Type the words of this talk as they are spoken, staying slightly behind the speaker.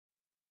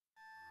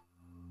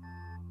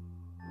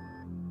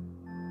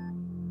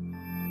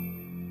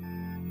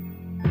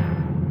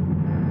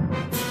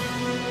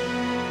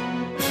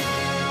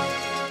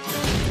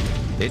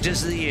It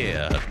is the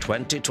year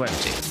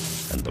 2020,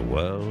 and the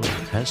world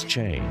has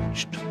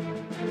changed. In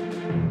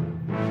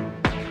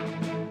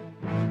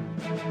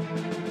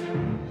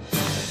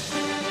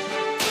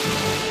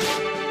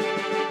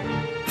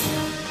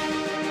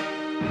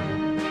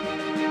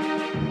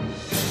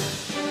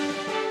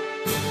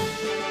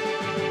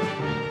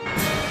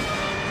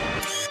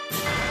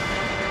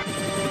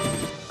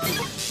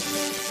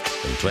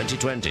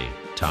 2020,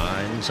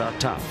 times are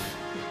tough.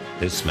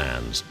 This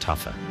man's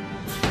tougher.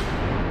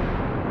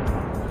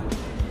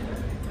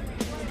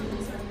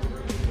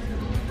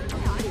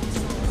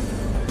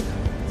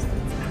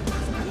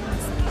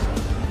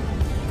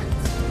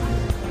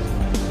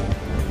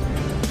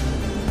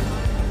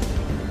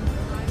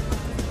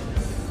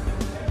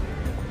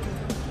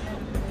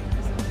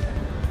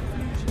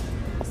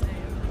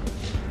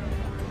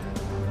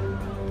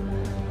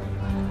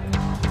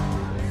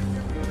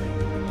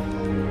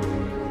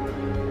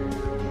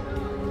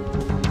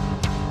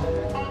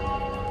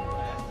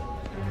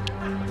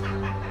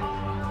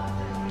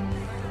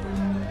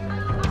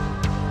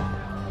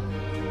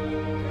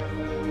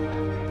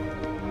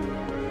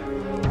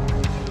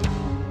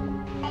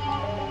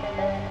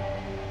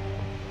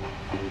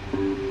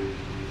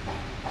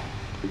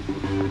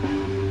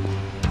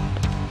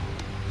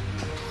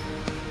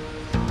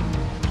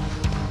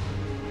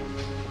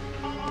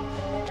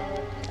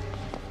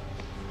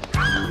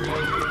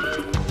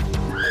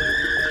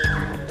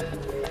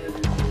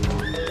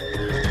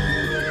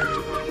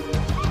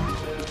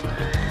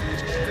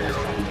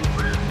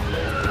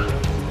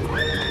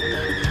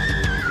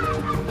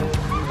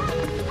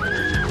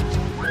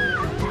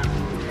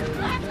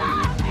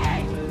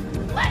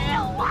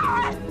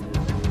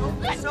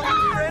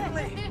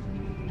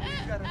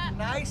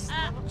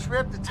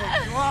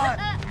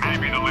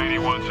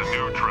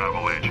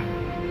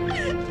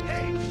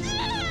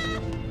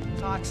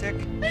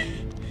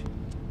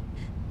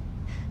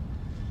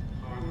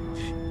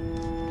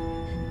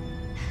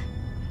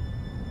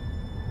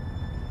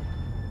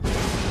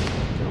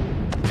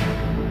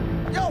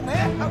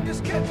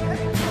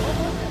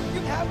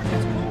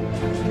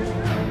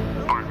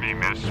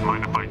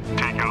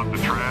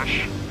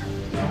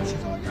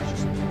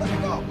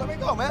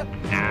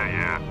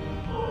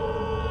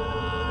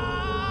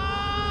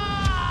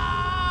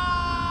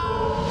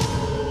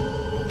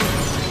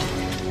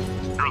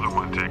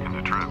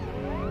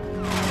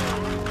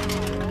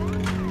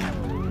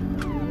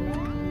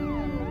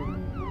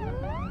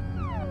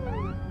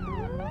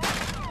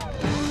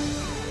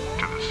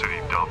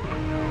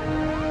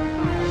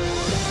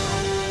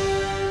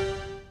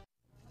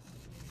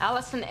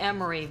 Allison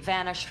Emery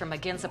vanished from a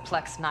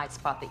Ginzaplex night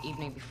spot the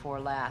evening before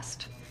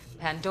last.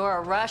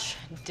 Pandora Rush,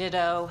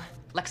 ditto.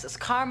 Lexus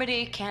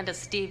Carmody, Candace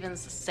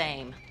Stevens, the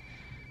same.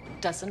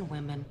 A dozen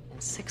women in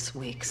 6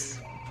 weeks.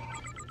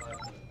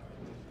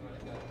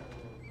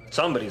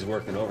 Somebody's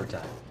working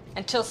overtime.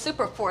 Until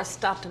Superforce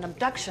stopped an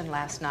abduction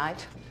last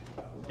night.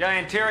 Yeah, I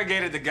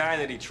interrogated the guy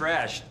that he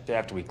trashed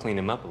after we cleaned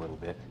him up a little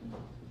bit.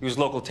 He was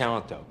local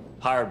talent, though.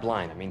 Hired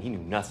blind. I mean, he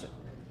knew nothing.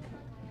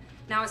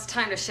 Now it's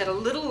time to shed a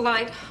little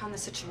light on the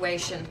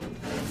situation.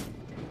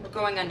 We're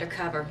going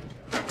undercover.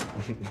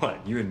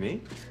 What, you and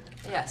me?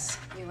 Yes,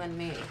 you and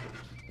me.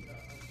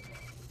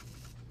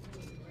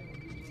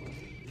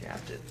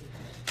 Captain.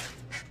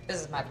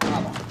 This is my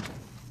problem.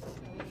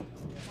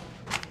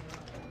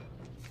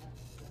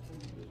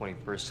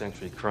 21st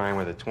century crime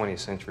with a 20th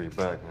century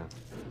bug, huh?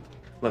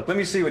 Look, let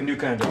me see what new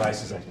kind of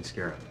devices I can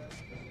scare up.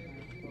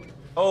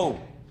 Oh,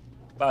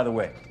 by the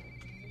way,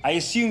 I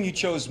assume you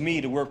chose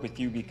me to work with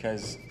you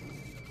because,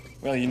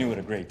 well, you knew what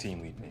a great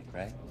team we'd make,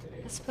 right?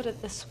 Let's put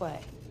it this way.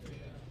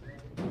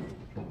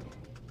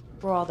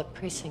 We're all the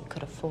precinct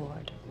could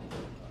afford.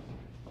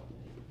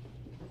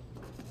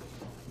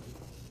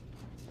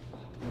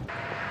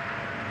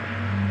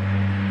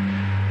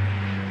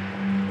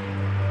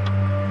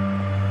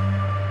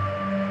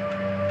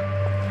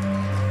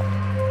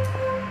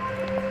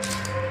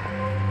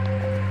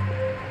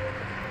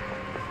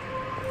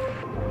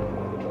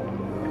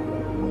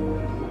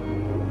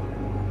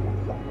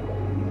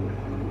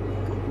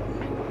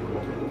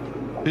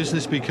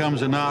 Business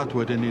becomes an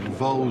artwork and it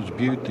involves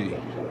beauty.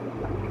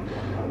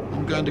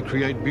 I'm going to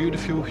create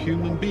beautiful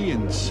human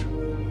beings.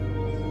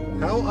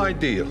 How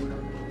ideal.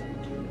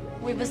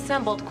 We've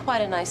assembled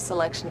quite a nice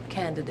selection of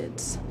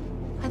candidates.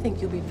 I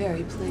think you'll be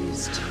very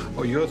pleased.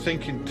 Oh, you're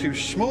thinking too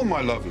small,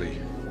 my lovely.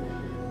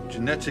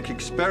 Genetic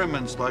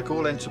experiments, like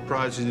all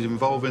enterprises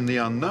involving the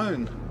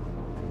unknown,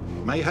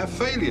 may have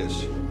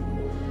failures.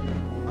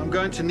 I'm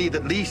going to need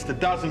at least a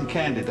dozen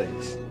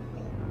candidates.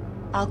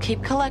 I'll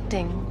keep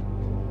collecting.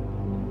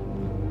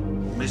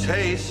 Miss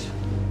Hayes,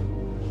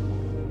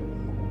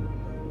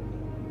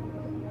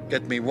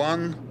 get me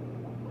one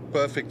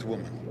perfect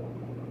woman.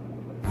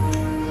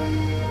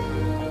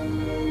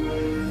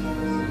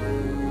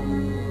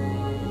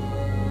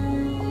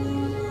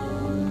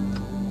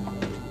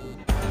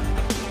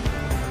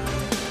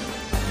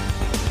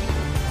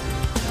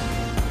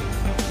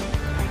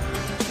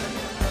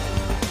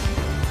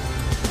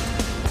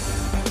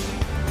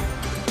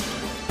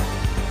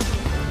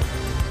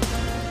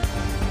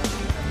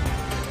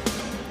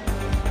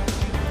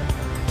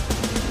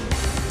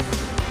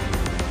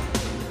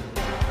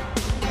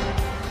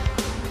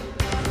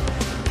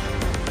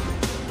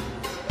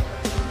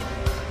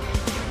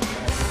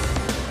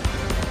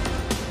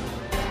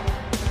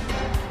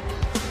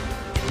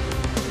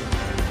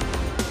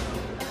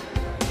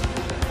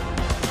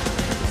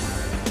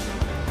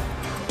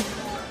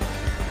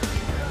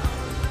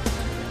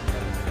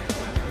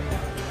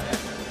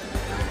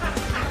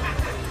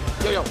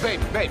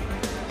 baby, baby.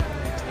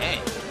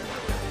 Dang.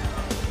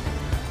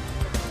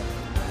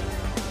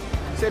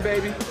 Say,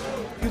 baby,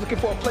 if you're looking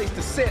for a place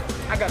to sit,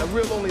 I got a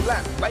real lonely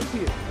lap right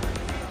here.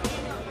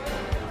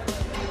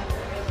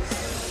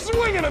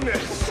 Swing and a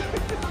miss.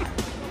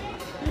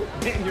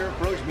 Man, your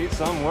approach needs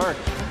some work.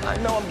 I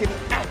know I'm getting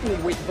acne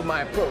waiting for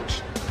my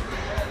approach.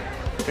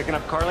 Picking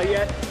up Carla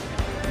yet?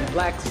 You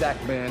black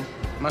Zach, man.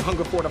 My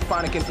hunger for the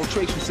phonic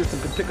infiltration system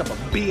can pick up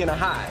a bee in a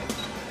hive.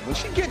 When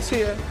she gets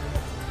here,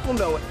 we'll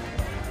know it.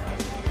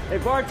 Hey,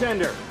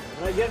 bartender,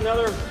 can I get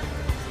another?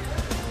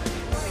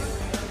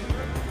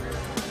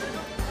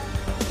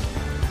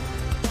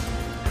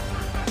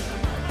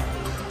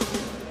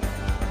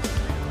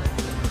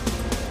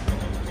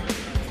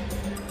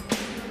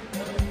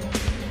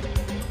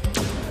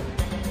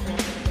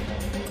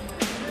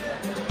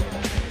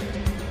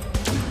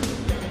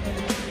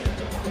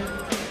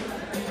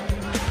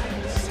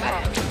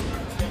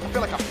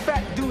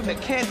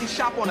 Candy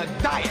shop on a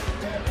diet.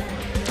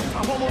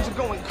 My hormones are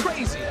going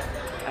crazy.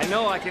 I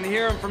know, I can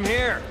hear him from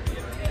here.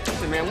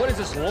 Listen, man, what is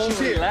this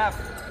lonely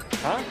laughter?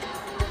 Huh?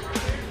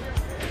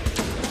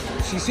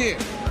 She's here.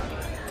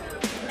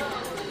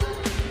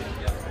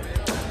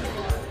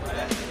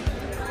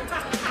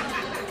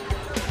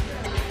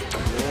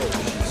 Whoa,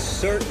 she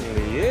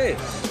certainly is.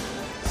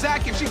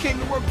 Zach, if she came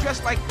to work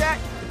dressed like that,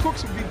 the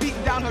cooks would be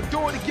beating down her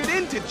door to get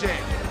into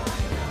jail.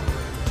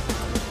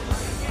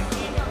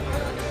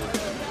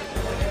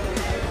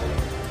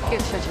 You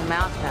shut your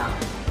mouth now.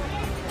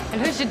 And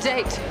who's your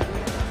date?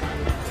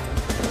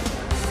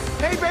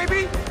 Hey,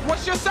 baby,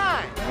 what's your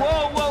sign?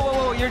 Whoa, whoa, whoa,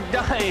 whoa, you're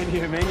dying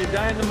here, man. You're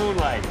dying in the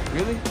moonlight.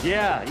 Really?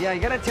 Yeah,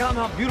 you gotta tell them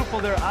how beautiful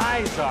their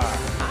eyes are.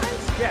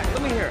 Eyes? Yeah,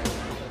 let me hear it.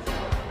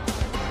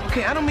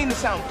 Okay, I don't mean to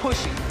sound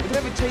pushy, but did I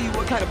ever tell you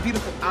what kind of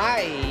beautiful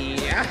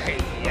eyes you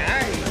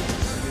have?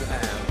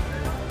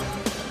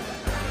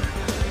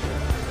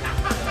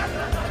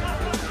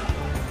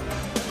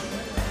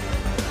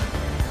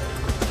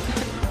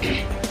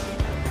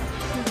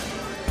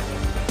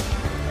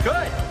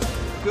 Good.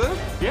 Good?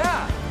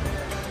 Yeah.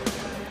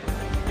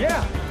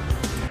 Yeah.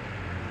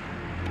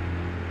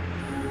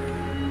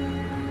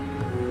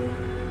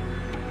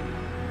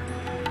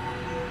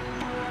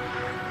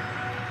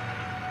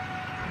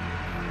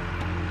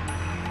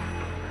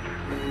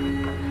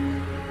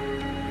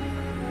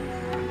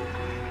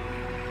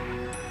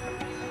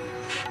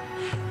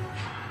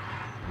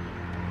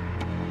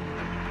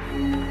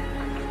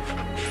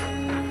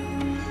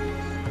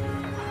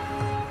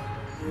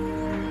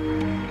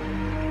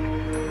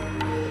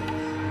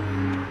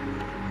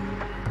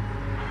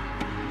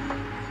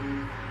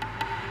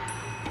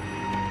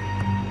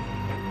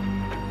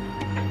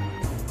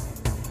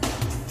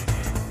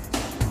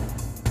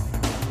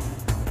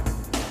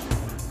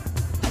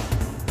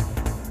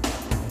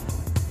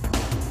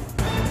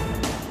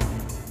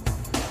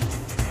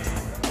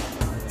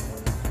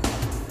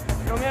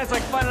 Man, it's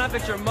like finding out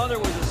that your mother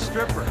was a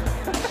stripper.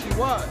 She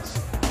was.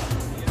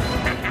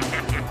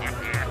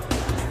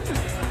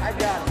 I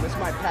got him. It's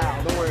my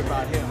pal. Don't worry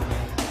about him.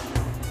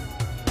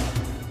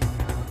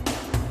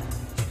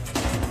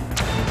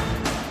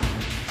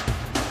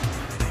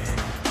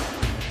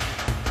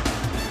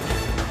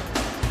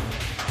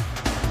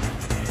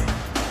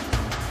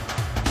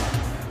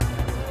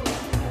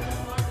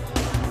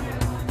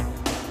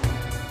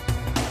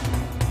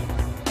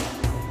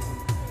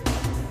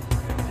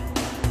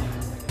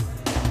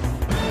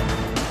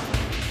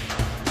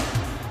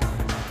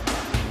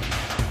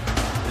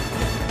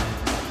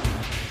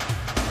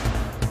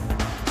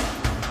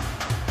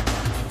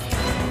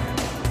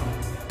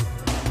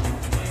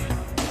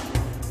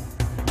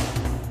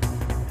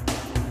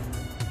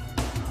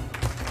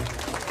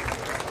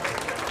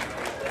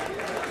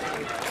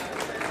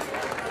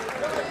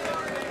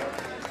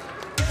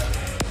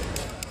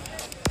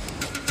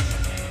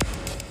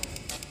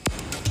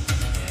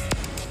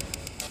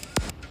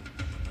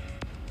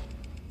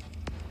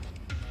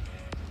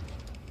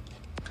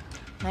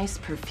 Nice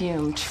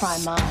perfume. Try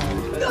mine.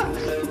 You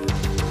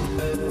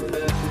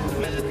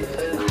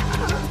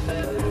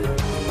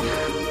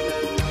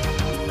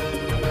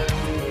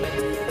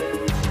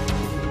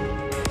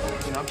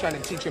know, I'm trying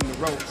to teach him the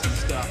ropes and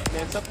stuff.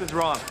 Man, something's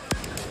wrong.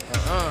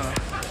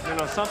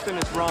 No, something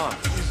is wrong.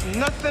 There's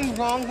nothing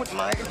wrong with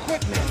my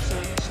equipment.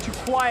 It's too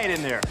quiet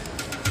in there.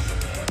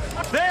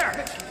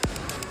 There!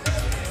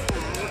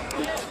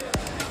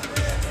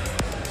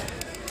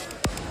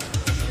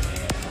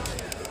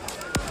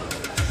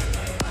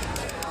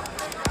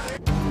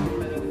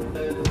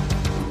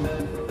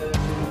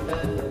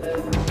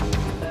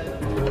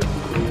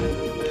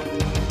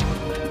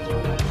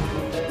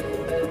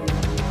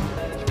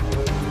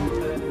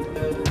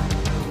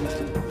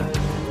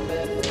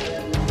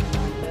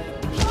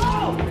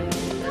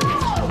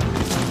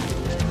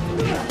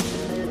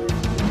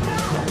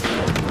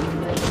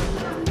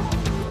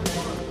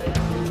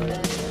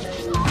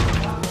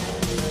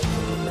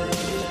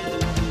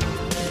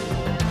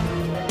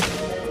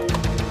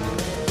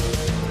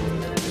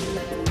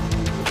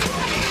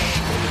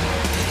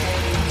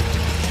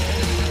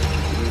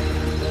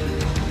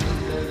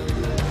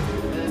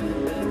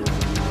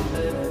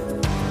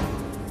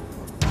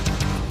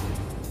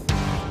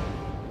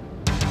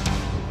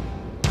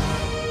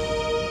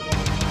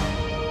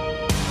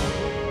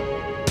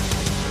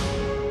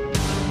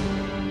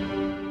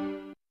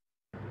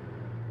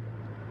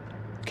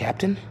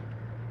 Captain?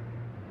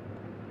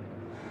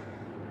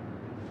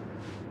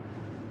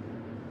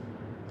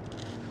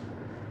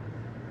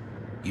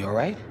 You all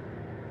right?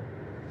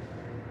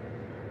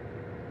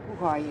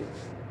 Who are you?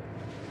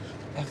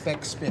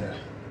 FX Spinner.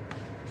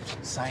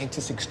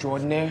 Scientist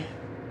extraordinaire.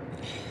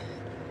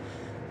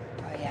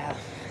 Oh, yeah.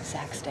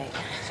 Zach State.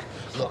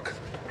 Look,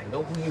 I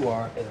know who you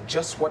are and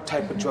just what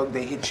type of drug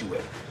they hit you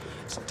with.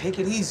 So take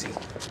it easy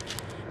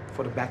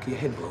before the back of your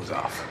head blows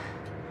off.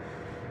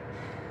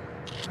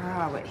 Where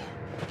are we?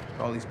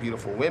 All these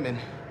beautiful women.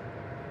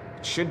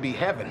 It should be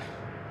heaven.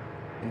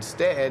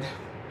 Instead,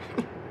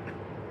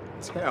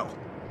 it's hell.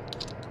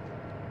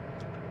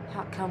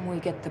 How come we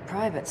get the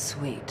private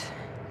suite?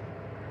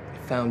 I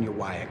found your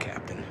wire,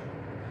 Captain.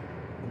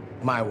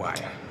 My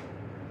wire.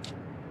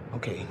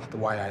 Okay, the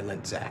wire I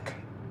lent Zach.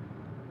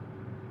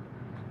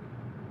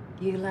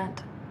 You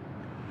lent?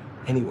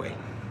 Anyway,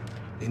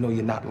 they know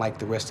you're not like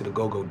the rest of the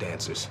go-go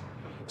dancers.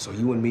 So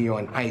you and me are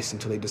on ice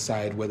until they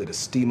decide whether to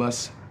steam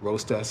us,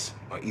 roast us,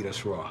 or eat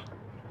us raw.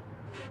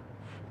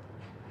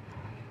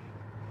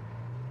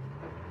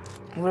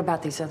 What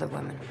about these other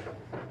women?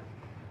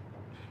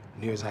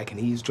 Near as I can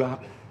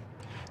eavesdrop,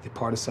 they're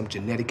part of some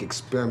genetic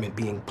experiment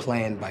being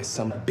planned by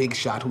some big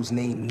shot whose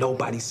name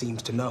nobody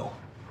seems to know.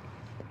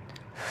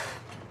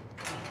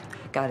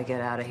 I gotta get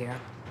out of here.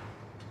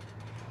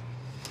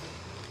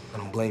 I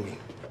don't blame you.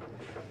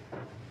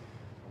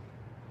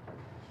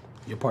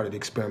 You're part of the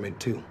experiment,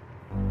 too.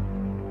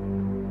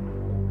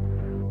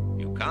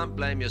 You can't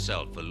blame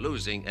yourself for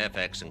losing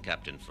FX and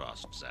Captain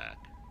Frost, Zach.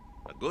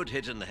 A good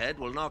hit in the head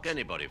will knock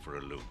anybody for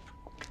a loop.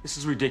 This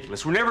is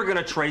ridiculous. We're never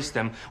gonna trace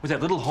them with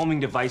that little homing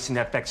device in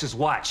FX's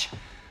watch.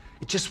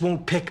 It just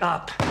won't pick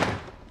up.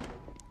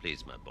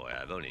 Please, my boy,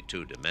 I've only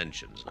 2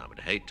 dimensions, and I would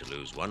hate to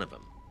lose one of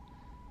them.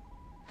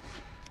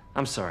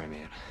 I'm sorry,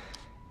 man.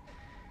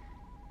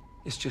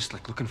 It's just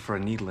like looking for a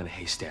needle in a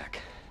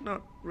haystack.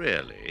 Not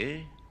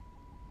really.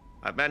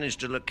 I've managed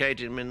to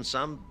locate him in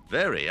some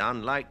very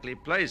unlikely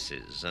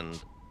places,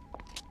 and...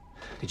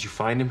 Did you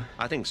find him?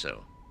 I think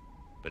so.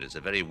 But it's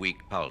a very weak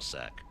pulse,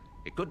 Zach.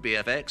 It could be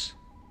FX,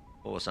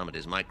 or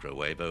somebody's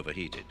microwave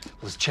overheated.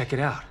 Let's check it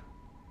out.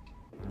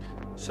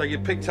 So you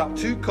picked up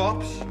 2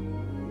 cops,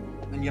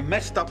 and you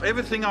messed up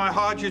everything I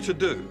hired you to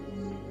do.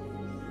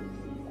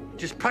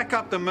 Just pack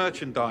up the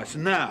merchandise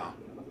now.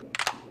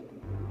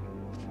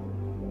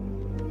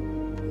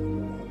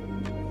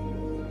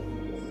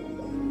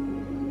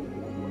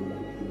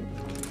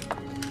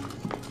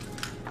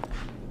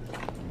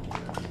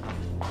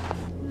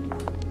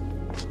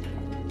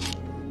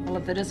 Well,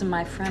 if it isn't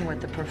my friend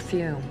with the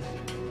perfume.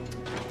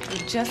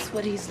 Just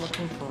what he's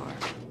looking for.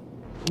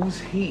 Who's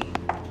he?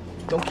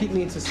 Don't keep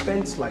me in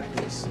suspense like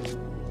this.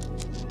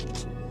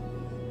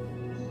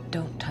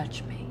 Don't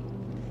touch me.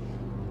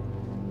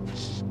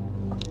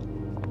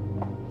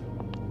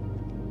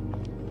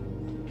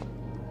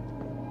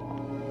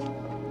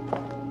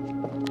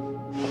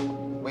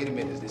 Wait a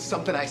minute, is there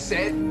something I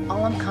said?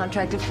 All I'm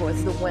contracted for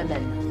is the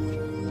women.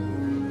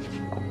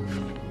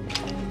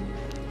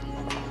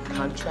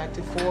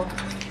 Contracted for?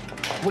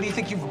 What do you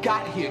think you've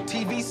got here?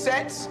 TV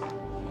sets?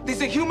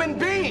 These are human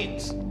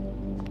beings!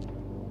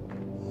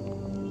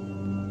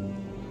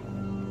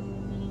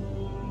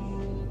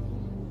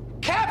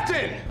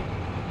 Captain!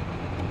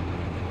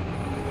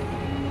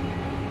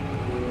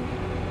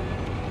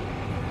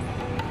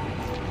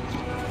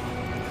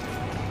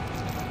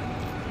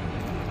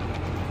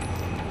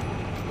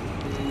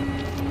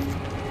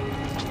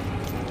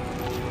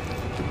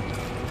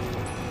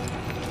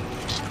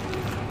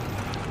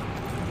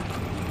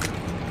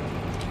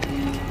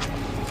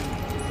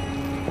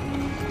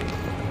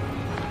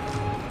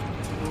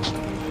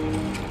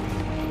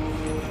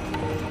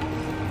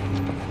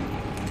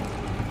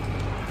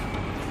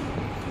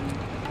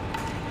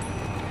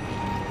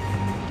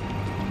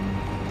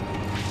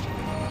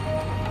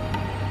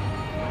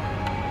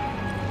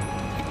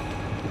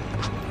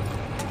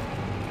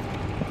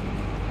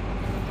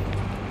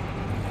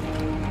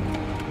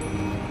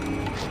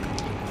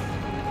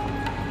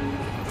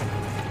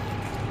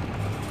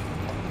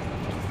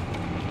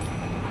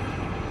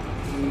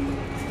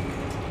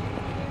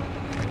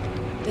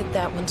 Did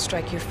that one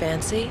strike your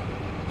fancy?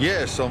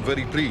 Yes, I'm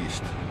very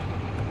pleased.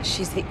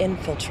 She's the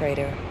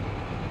infiltrator.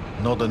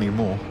 Not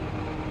anymore.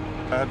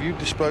 Have you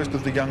disposed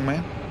of the young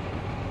man?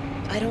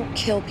 I don't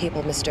kill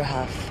people, Mr.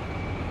 Huff.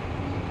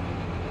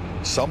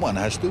 Someone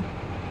has to.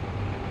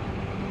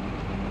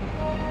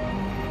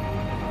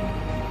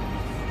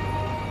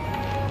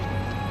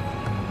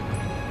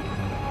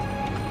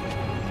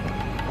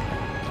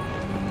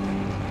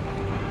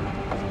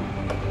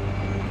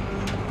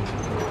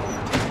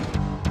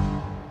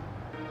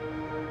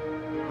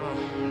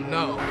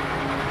 No.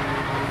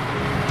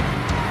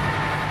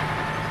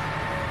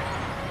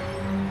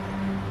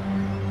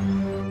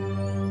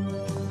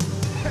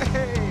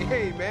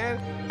 Hey,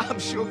 man. I'm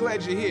sure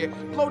glad you're here.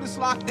 Blow this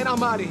lock and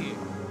I'm out of here.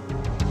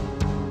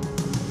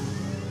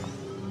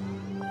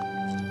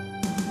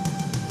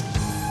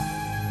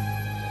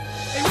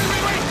 Hey,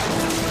 wait!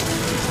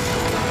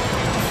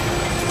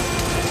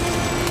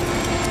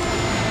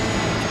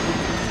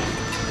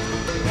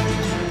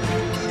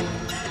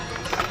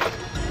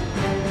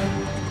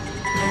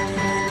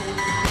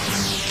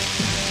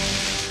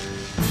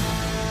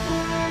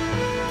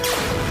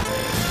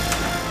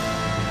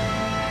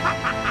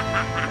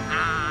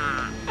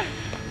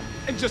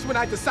 just when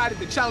I decided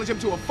to challenge him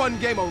to a fun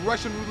game of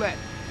Russian roulette.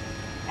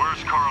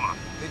 Where's Carla?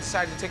 They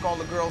decided to take all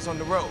the girls on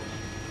the road.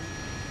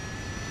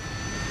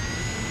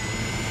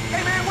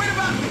 Hey, man, wait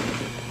about me!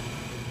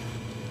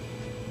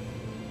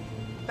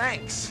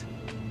 Thanks.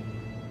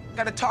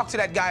 Gotta talk to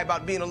that guy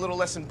about being a little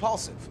less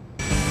impulsive.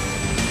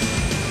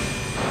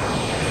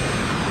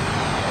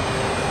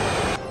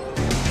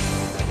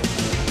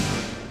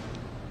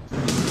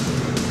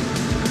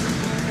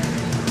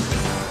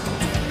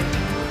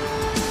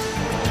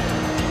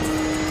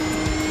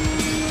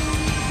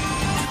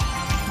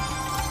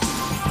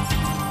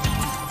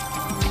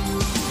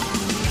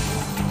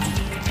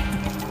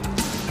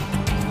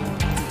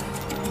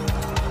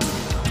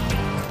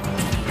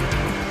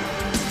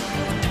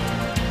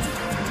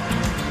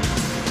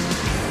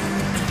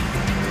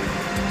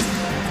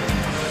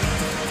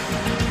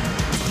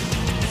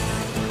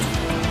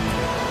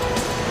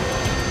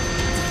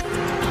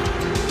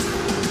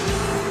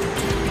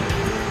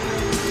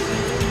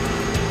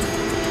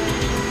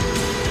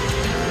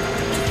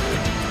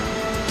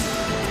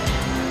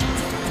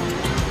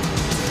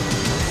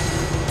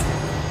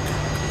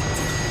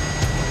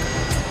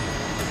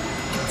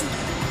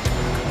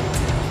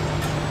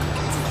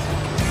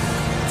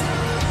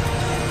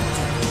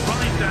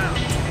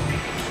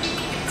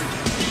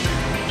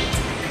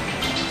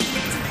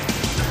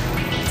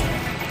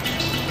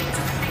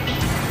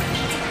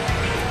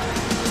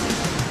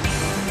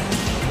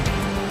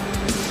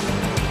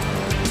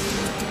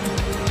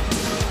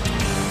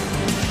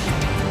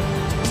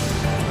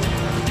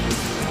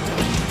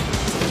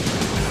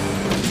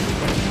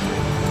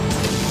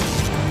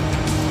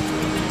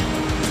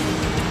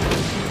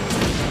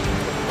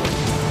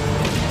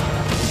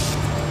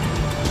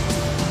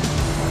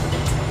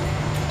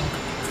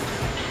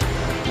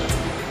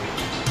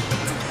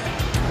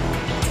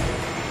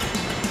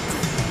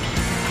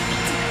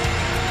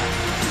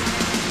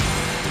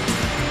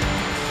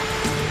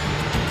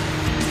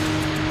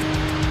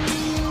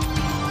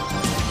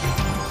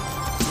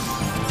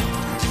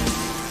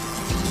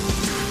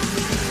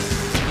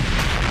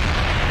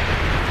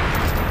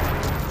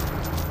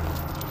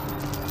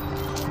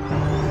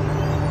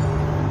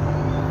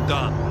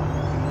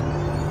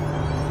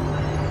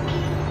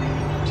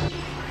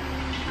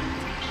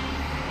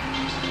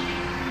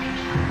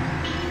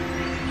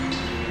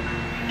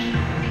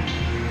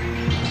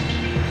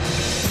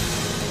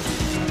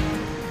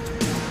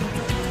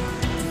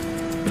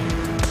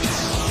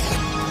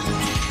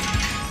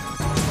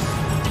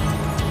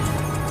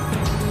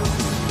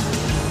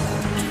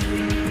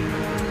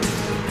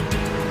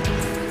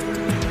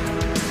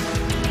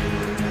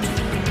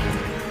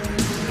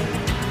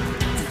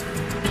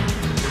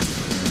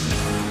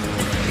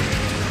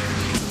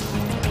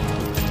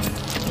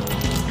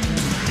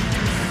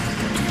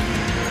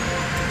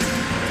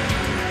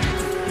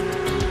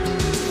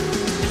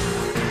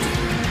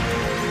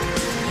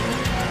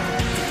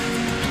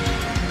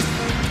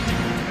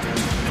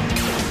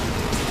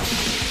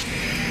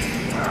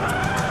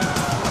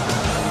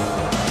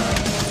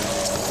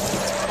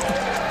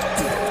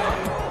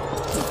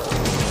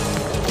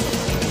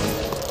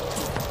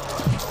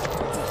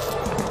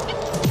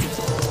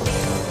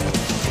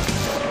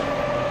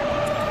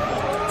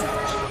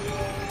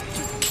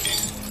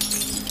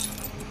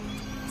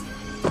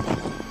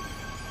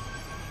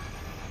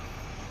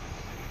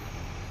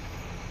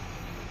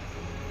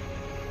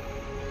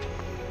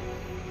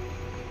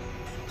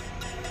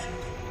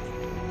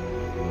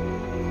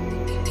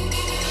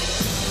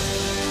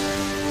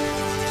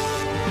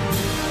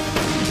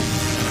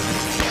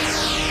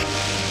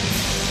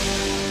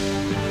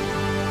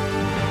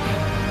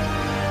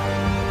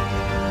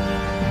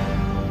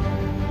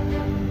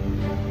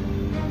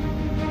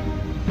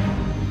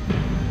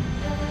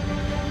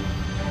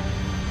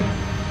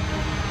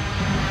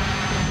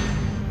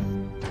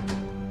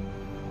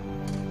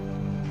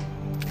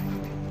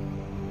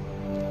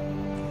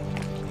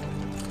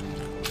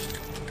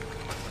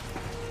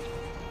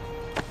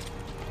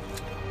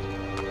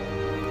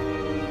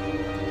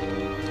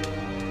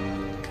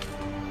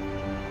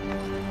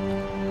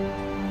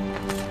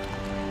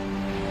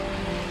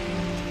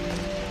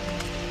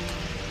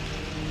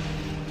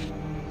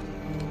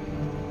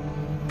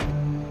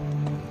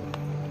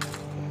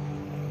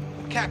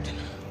 Captain,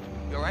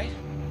 you all right?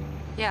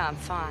 Yeah, I'm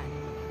fine.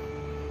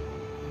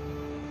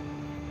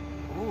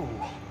 Ooh.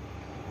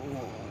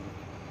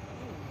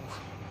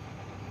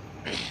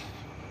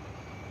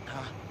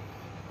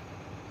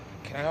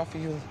 Can I offer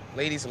you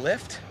ladies a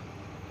lift?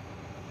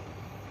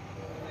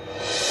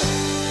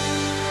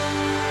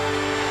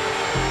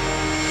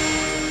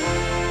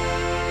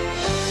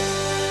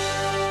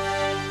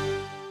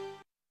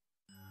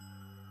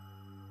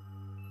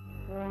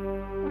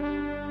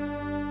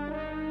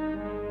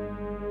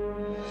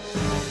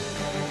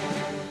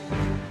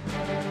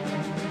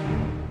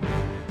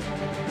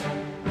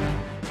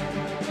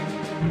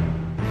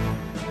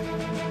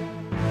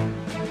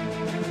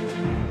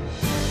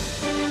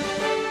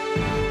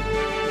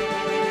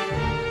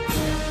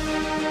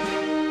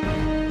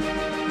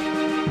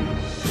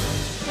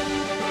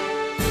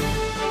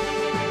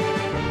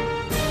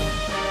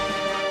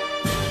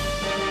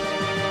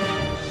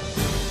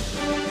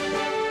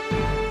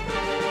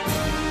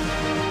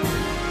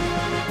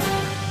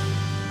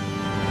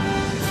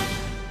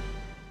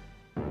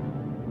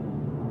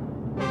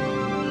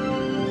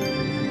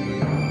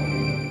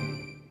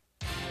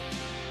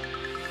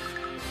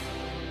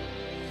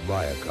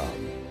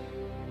 Viacom.